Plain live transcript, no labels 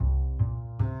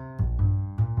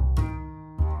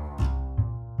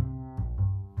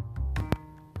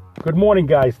Good morning,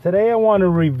 guys. Today I want to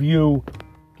review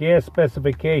gas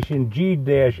specification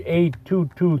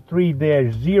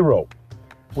G-8223-0,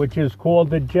 which is called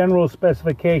the general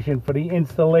specification for the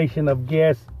installation of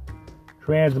gas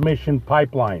transmission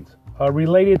pipelines.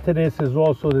 Related to this is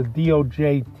also the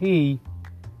DOJT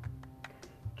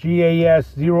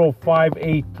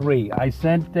GAS0583. I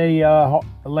sent a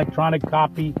electronic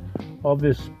copy of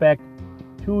this spec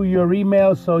to your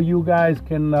email so you guys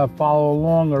can follow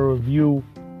along or review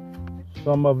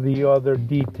some of the other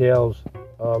details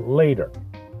later.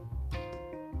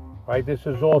 Right, this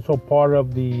is also part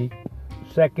of the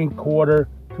second quarter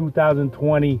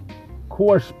 2020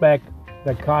 core spec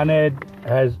that Con Ed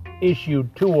has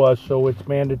issued to us, so it's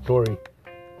mandatory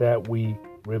that we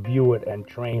review it and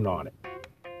train on it.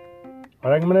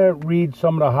 All right, I'm going to read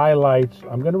some of the highlights.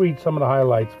 I'm going to read some of the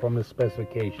highlights from the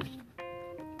specification.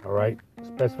 All right,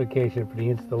 specification for the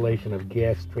installation of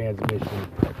gas transmission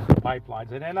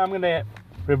pipelines. And then I'm going to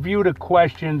review the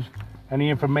questions and the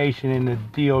information in the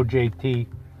DOJT,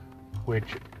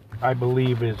 which I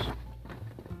believe is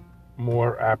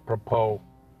more apropos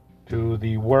to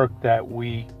the work that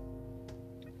we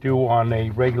do on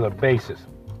a regular basis.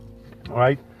 All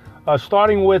right,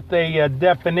 starting with a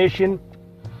definition.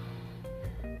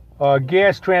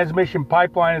 Gas transmission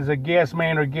pipeline is a gas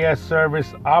main or gas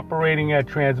service operating at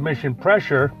transmission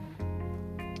pressure,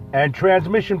 and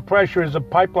transmission pressure is a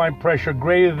pipeline pressure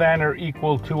greater than or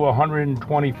equal to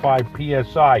 125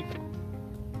 psi.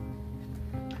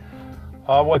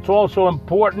 What's also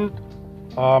important,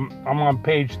 I'm on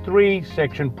page 3,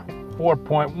 section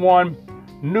 4.1.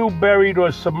 New buried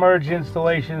or submerged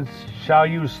installations shall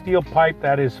use steel pipe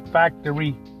that is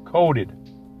factory coated,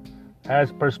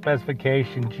 as per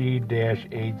specification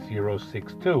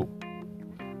G-8062.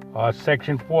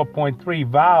 Section 4.3,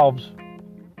 valves.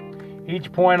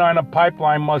 Each point on a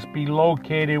pipeline must be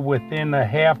located within a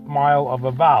half mile of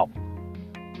a valve,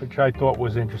 which I thought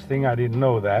was interesting. I didn't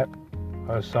know that.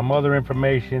 Some other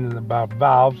information about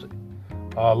valves.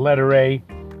 Letter A,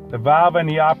 the valve and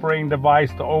the operating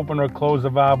device to open or close the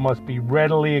valve must be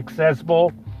readily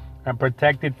accessible and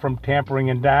protected from tampering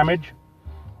and damage.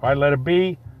 All right, letter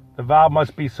B, the valve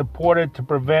must be supported to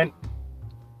prevent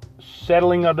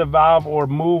settling of the valve or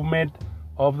movement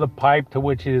of the pipe to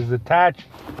which it is attached.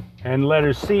 And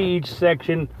letter C, each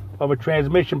section of a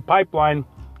transmission pipeline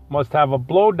must have a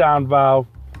blow-down valve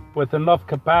with enough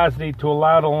capacity to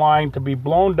allow the line to be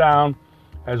blown down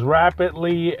as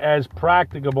rapidly as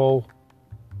practicable,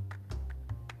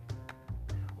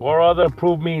 or other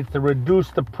approved means to reduce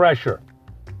the pressure.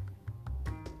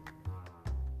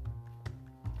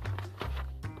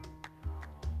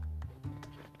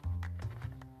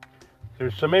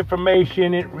 There's some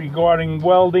information regarding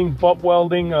welding, butt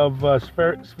welding of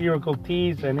spherical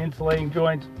tees and insulating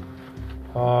joints.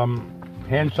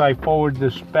 Hence, I forward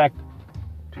the spec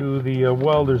to the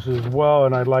welders as well,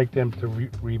 and I'd like them to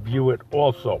review it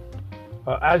also.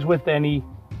 As with any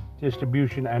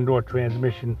distribution and or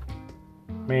transmission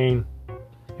main,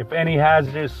 if any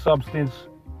hazardous substance,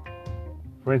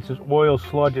 for instance oil,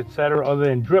 sludge, etc., other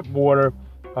than drip water,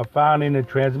 are found in the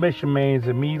transmission mains,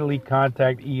 immediately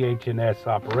contact EH&S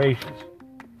operations.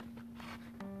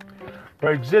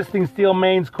 For existing steel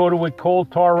mains coated with coal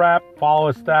tar wrap, follow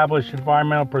established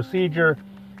environmental procedure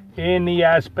in the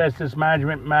asbestos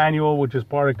management manual, which is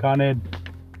part of Con Ed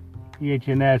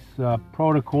EH&S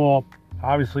protocol.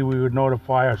 Obviously, we would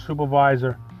notify our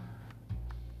supervisor.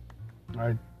 All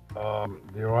right.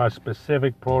 There are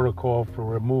specific protocol for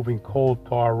removing coal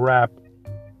tar wrap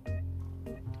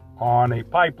on a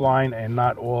pipeline, and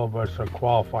not all of us are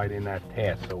qualified in that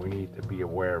task, so we need to be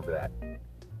aware of that.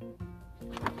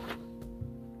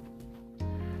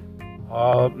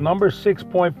 Number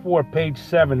 6.4, page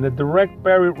 7, the direct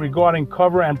burial regarding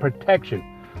cover and protection.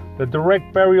 The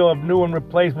direct burial of new and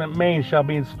replacement mains shall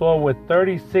be installed with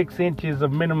 36 inches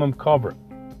of minimum cover.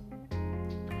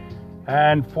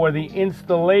 And for the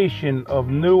installation of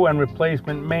new and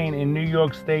replacement main in New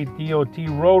York State DOT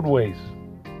roadways,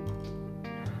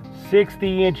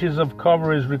 60 inches of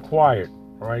cover is required.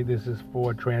 All right, this is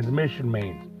for transmission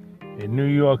mains in New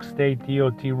York State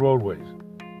DOT roadways.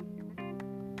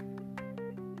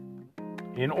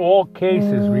 In all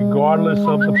cases, regardless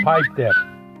of the pipe depth,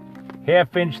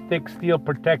 half-inch thick steel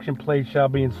protection plates shall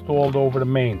be installed over the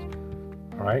mains.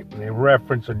 All right, and they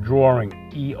reference a drawing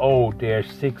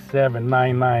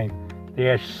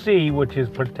EO-6799-C, which is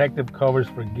protective covers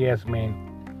for gas main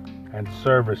and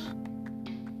service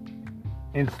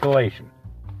installation.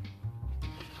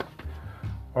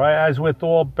 All right, as with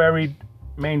all buried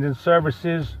mains and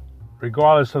services,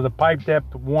 regardless of the pipe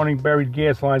depth, warning buried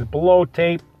gas lines below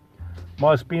tape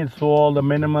must be installed a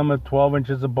minimum of 12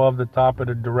 inches above the top of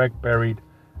the direct buried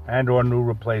and or new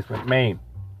replacement main.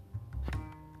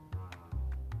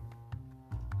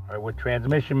 All right, with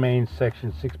transmission mains,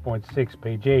 section 6.6,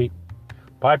 page 8,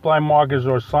 pipeline markers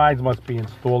or signs must be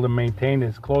installed and maintained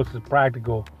as close as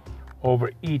practical over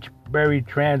each buried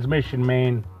transmission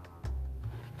main,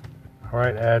 all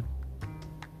right, at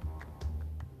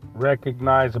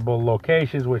recognizable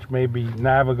locations, which may be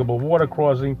navigable water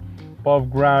crossing,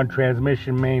 above ground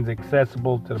transmission mains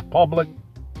accessible to the public,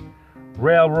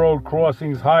 railroad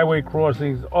crossings, highway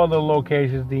crossings, other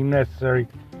locations deemed necessary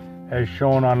as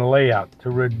shown on the layout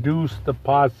to reduce the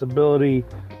possibility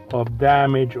of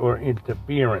damage or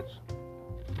interference.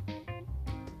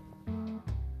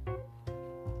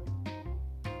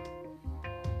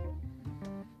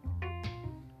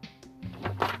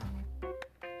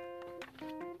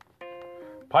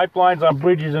 Pipelines on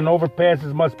bridges and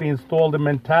overpasses must be installed in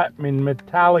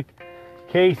metallic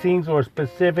casings or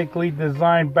specifically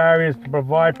designed barriers to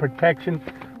provide protection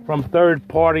from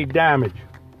third-party damage.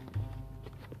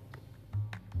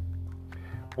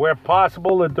 Where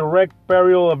possible, a direct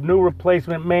burial of new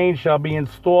replacement mains shall be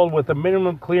installed with a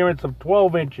minimum clearance of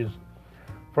 12 inches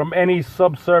from any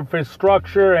subsurface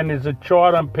structure, and is a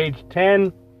chart on page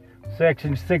 10,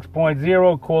 section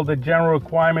 6.0, called the General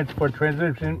Requirements for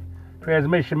Transmission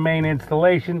Main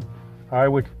Installation,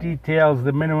 which details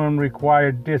the minimum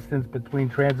required distance between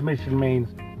transmission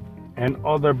mains and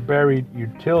other buried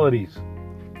utilities.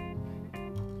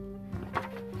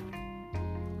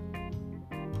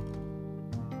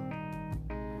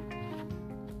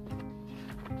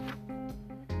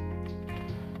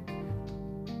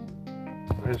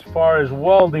 As far as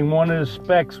welding, one of the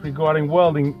specs regarding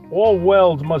welding, all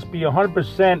welds must be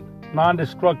 100%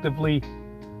 non-destructively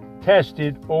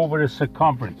tested over the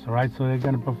circumference. All right, so they're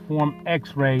going to perform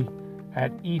x-ray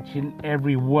at each and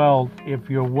every weld if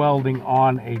you're welding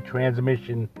on a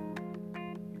transmission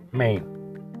main.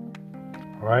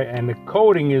 All right, and the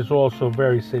coating is also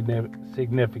very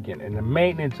significant, and the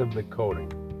maintenance of the coating.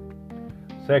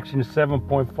 Section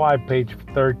 7.5, page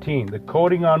 13. The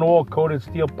coating on all coated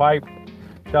steel pipe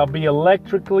shall be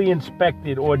electrically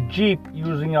inspected or Jeep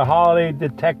using a holiday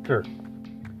detector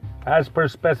as per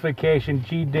specification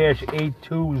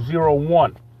G-8223-0.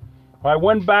 All right,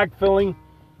 when backfilling,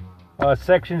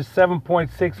 section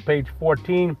 7.6, page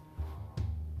 14,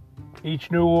 each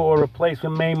new or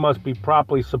replacement main must be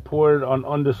properly supported on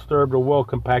undisturbed or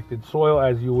well-compacted soil,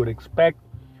 as you would expect.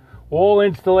 All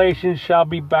installations shall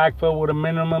be backfilled with a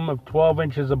minimum of 12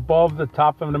 inches above the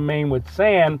top of the main with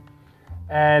sand,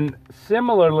 and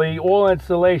similarly, all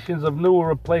installations of new or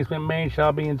replacement main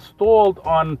shall be installed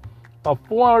on a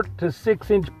 4 to 6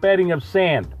 inch bedding of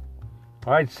sand.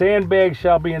 All right, sandbags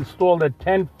shall be installed at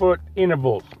 10-foot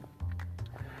intervals.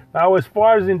 Now, as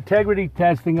far as integrity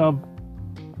testing of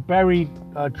buried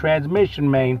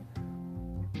transmission main,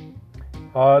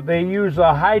 they use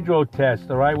a hydro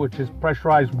test, all right, which is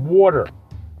pressurized water.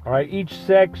 All right, each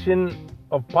section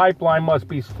of pipeline must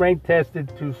be strength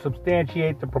tested to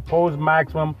substantiate the proposed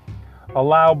maximum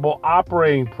allowable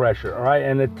operating pressure. All right,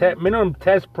 and the minimum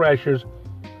test pressures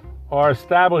are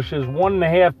established as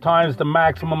 1.5 times the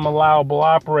maximum allowable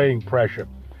operating pressure.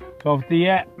 So if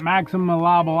the maximum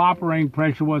allowable operating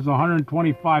pressure was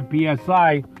 125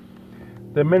 psi,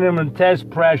 the minimum test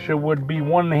pressure would be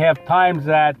 1.5 times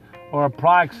that, or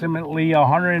approximately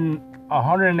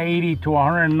 180 to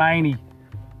 190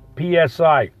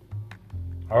 psi.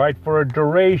 All right, for a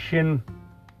duration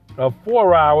of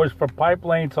 4 hours for pipe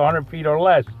lengths 100 feet or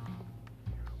less,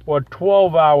 or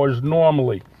 12 hours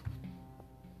normally.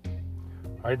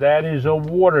 All right, that is a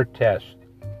water test.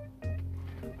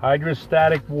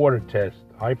 Hydrostatic water test,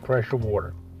 high pressure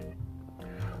water.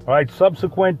 All right,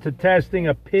 subsequent to testing,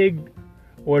 a pig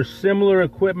or similar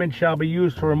equipment shall be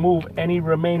used to remove any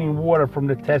remaining water from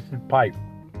the tested pipe.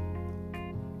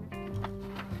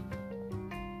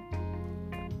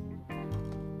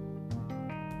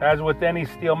 As with any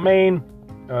steel main,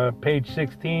 page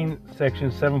 16, section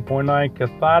 7.9,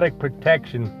 cathodic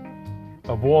protection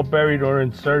of all buried or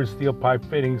inserted steel pipe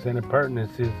fittings and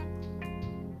appurtenances.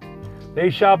 They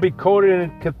shall be coated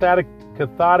and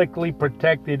cathodically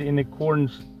protected in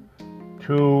accordance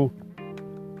to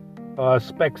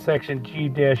spec section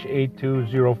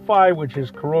G-8205, which is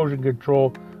corrosion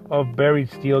control of buried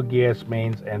steel gas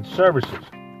mains and services.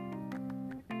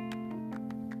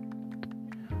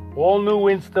 All new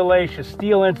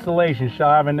steel installations shall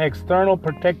have an external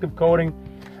protective coating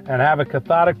and have a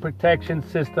cathodic protection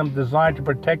system designed to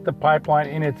protect the pipeline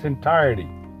in its entirety.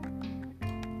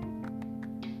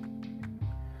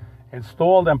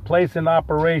 installed and placed in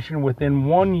operation within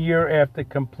 1 year after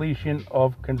completion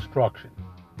of construction.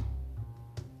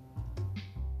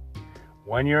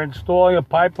 When you're installing a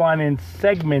pipeline in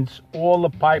segments, all the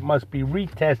pipe must be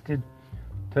retested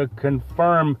to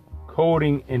confirm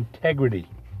coating integrity.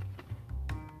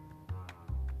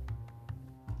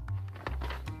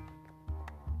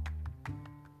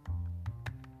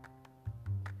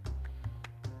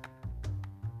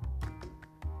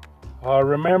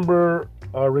 Remember,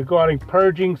 regarding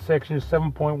purging, section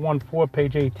 7.14,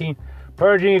 page 18,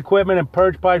 purging equipment and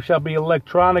purge pipes shall be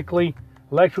electrically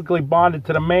bonded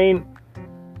to the main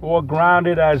or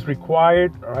grounded as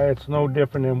required. All right, it's no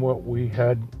different than what we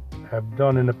have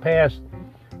done in the past.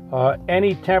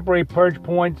 Any temporary purge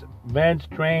points, vents,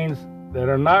 drains that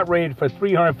are not rated for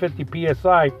 350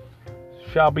 psi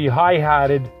shall be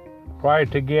high-hatted prior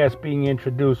to gas being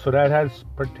introduced. So that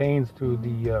pertains to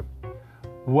the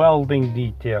welding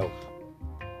details.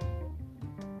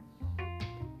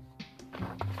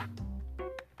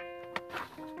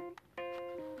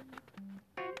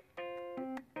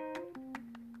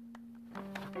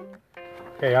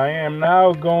 Okay, I am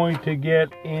now going to get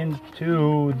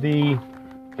into the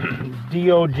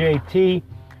DOJT,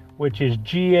 which is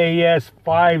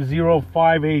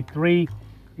GAS0583.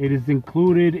 It is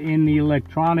included in the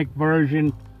electronic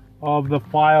version of the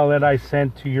file that I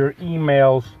sent to your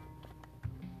emails.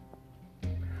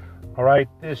 All right,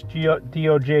 this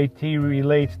DOJT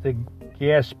relates to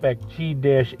gas spec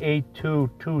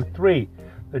G-8223,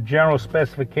 the general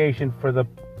specification for the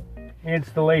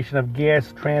installation of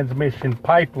gas transmission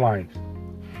pipelines.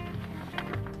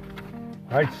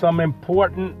 All right, some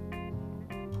important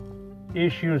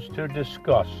issues to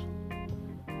discuss.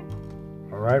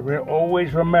 All right,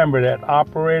 always remember that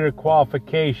operator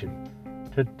qualification.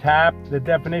 To tap, the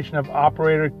definition of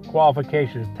operator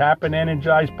qualification is tap an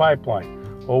energized pipeline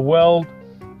or weld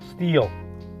steel.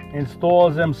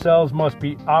 Installers themselves must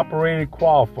be operator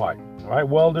qualified. All right,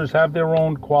 welders have their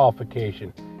own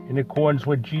qualification in accordance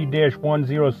with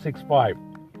G-1065.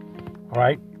 All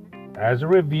right, as a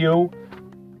review,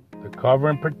 the cover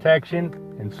and protection,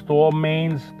 install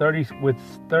mains with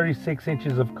 36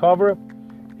 inches of cover,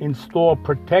 install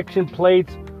protection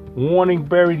plates, warning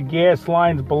buried gas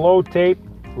lines below tape,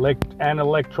 and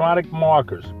electronic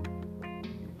markers.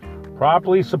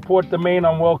 Properly support the main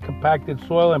on well-compacted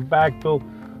soil and backfill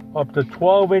up to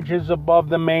 12 inches above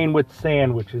the main with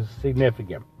sand, which is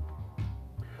significant.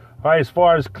 All right, as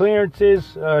far as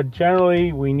clearances,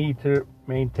 generally we need to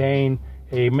maintain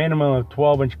a minimum of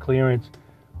 12-inch clearance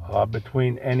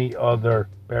between any other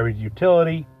buried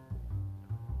utility.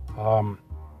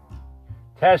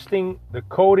 Testing, the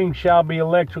coating shall be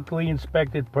electrically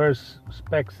inspected per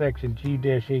spec section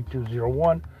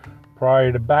G-8201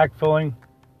 prior to backfilling.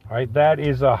 All right, that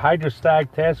is a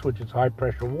hydrostatic test, which is high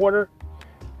pressure water,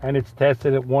 and it's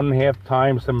tested at 1.5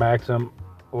 times the maximum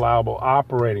allowable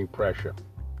operating pressure.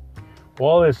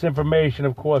 All this information,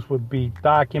 of course, would be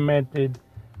documented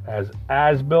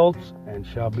as-built and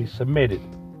shall be submitted.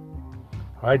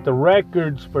 All right, the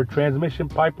records for transmission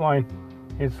pipeline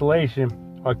installation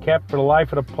are kept for the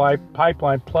life of the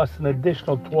pipeline plus an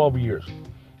additional 12 years.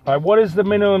 All right, what is the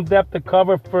minimum depth of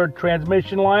cover for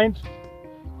transmission lines?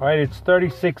 All right, it's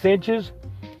 36 inches.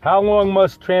 How long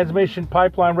must transmission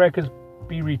pipeline records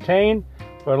be retained?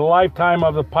 For the lifetime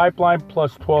of the pipeline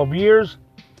plus 12 years.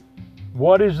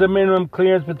 What is the minimum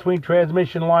clearance between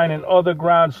transmission line and other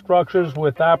ground structures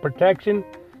without protection?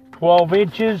 12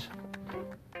 inches.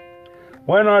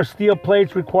 When are steel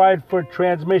plates required for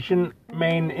transmission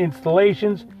main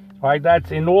installations? All right,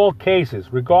 that's in all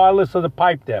cases, regardless of the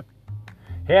pipe depth.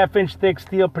 1/2-inch thick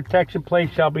steel protection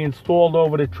plates shall be installed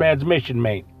over the transmission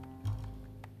main.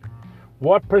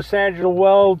 What percentage of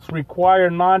welds require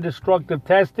non-destructive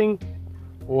testing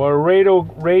or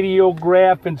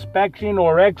radiograph inspection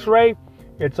or x-ray?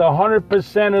 It's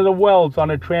 100% of the welds on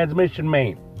a transmission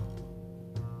main.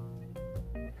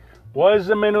 What is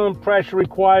the minimum pressure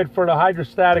required for the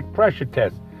hydrostatic pressure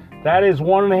test? That is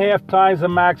 1.5 times the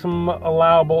maximum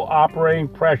allowable operating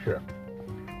pressure.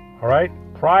 All right.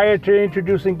 Prior to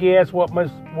introducing gas, what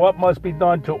must be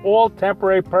done to all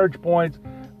temporary purge points,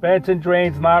 vents, and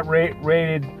drains not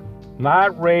rated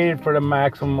for the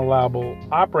maximum allowable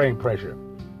operating pressure.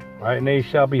 All right, and they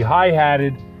shall be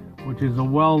high-hatted, which is a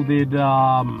welded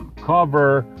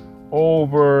cover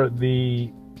over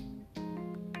the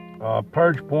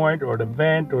purge point or the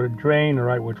vent or the drain, all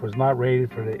right, which was not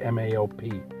rated for the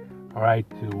MAOP, all right,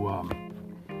 to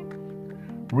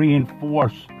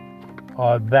reinforce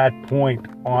that point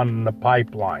on the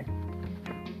pipeline,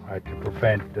 all right, to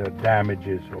prevent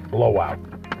damages or blowout.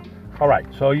 All right,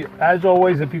 so as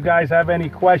always, if you guys have any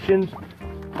questions,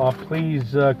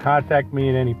 please contact me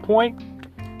at any point.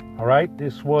 All right,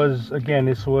 this was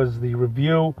the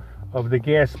review of the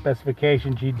gas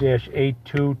specification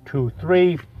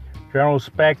G-8223 general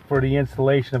spec for the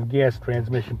installation of gas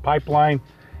transmission pipeline,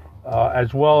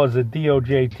 as well as the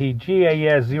DOJT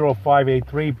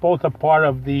GAS0583. Both are part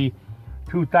of the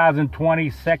 2020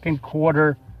 second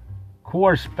quarter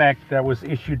core spec that was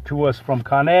issued to us from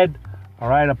Con Ed. All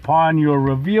right, upon your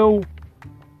review,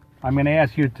 I'm going to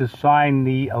ask you to sign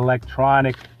the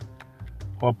electronic,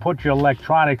 or put your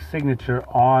electronic signature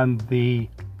on the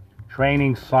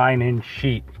training sign-in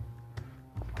sheet.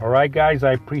 All right, guys,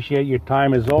 I appreciate your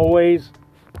time as always.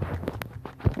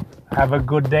 Have a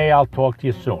good day. I'll talk to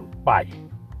you soon. Bye.